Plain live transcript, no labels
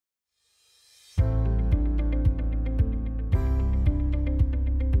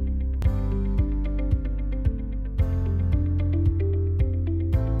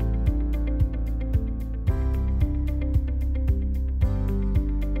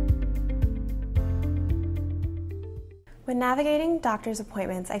When navigating doctor's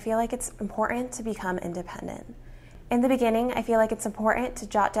appointments, I feel like it's important to become independent. In the beginning, I feel like it's important to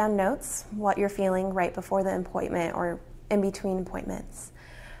jot down notes, what you're feeling right before the appointment or in between appointments.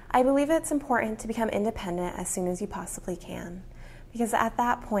 I believe it's important to become independent as soon as you possibly can, because at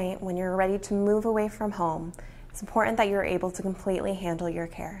that point, when you're ready to move away from home, it's important that you're able to completely handle your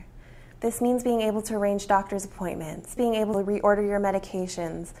care. This means being able to arrange doctor's appointments, being able to reorder your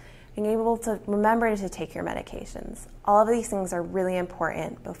medications, being able to remember to take your medications. All of these things are really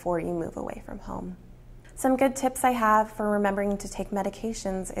important before you move away from home. Some good tips I have for remembering to take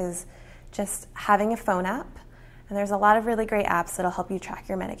medications is just having a phone app, and there's a lot of really great apps that'll help you track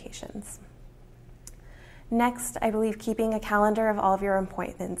your medications. Next, I believe keeping a calendar of all of your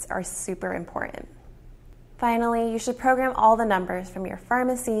appointments are super important. Finally, you should program all the numbers from your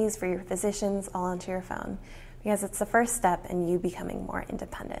pharmacies, for your physicians, all onto your phone, because it's the first step in you becoming more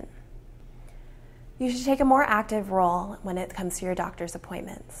independent. You should take a more active role when it comes to your doctor's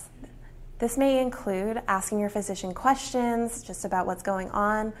appointments. This may include asking your physician questions just about what's going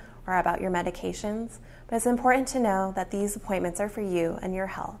on or about your medications, but it's important to know that these appointments are for you and your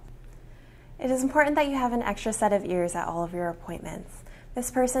health. It is important that you have an extra set of ears at all of your appointments. This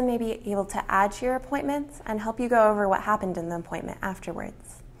person may be able to add to your appointments and help you go over what happened in the appointment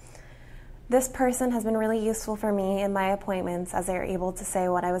afterwards. This person has been really useful for me in my appointments, as they are able to say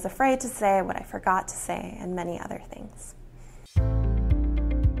what I was afraid to say, what I forgot to say, and many other things.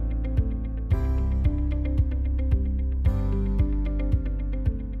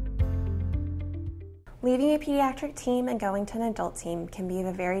 Leaving a pediatric team and going to an adult team can be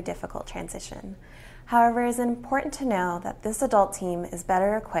a very difficult transition. However, it is important to know that this adult team is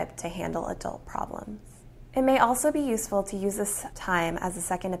better equipped to handle adult problems. It may also be useful to use this time as a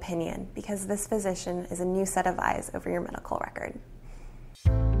second opinion, because this physician is a new set of eyes over your medical record.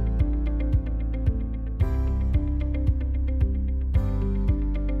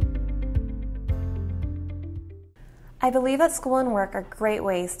 I believe that school and work are great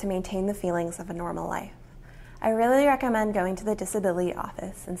ways to maintain the feelings of a normal life. I really recommend going to the disability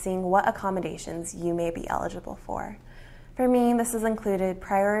office and seeing what accommodations you may be eligible for. For me, this has included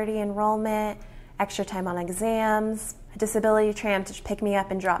priority enrollment, extra time on exams, a disability tram to pick me up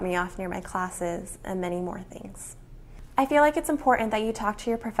and drop me off near my classes, and many more things. I feel like it's important that you talk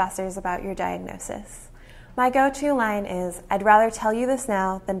to your professors about your diagnosis. My go-to line is, "I'd rather tell you this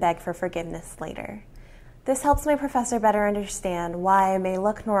now than beg for forgiveness later." This helps my professor better understand why I may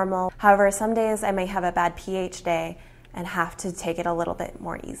look normal. However, some days I may have a bad pH day and have to take it a little bit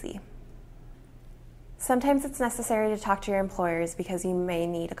more easy. Sometimes it's necessary to talk to your employers because you may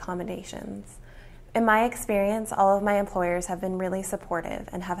need accommodations. In my experience, all of my employers have been really supportive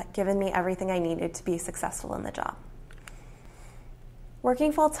and have given me everything I needed to be successful in the job.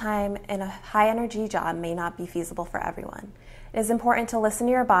 Working full-time in a high-energy job may not be feasible for everyone. It is important to listen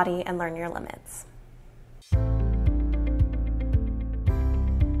to your body and learn your limits.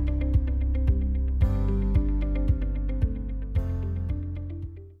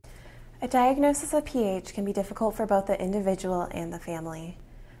 A diagnosis of PH can be difficult for both the individual and the family.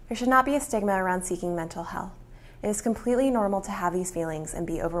 There should not be a stigma around seeking mental health. It is completely normal to have these feelings and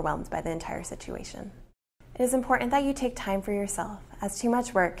be overwhelmed by the entire situation. It is important that you take time for yourself, as too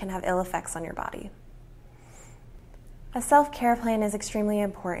much work can have ill effects on your body. A self-care plan is extremely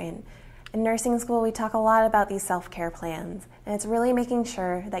important. In nursing school, we talk a lot about these self-care plans, and it's really making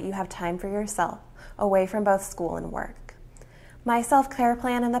sure that you have time for yourself, away from both school and work. My self-care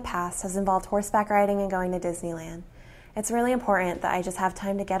plan in the past has involved horseback riding and going to Disneyland. It's really important that I just have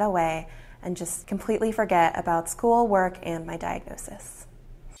time to get away and just completely forget about school, work, and my diagnosis.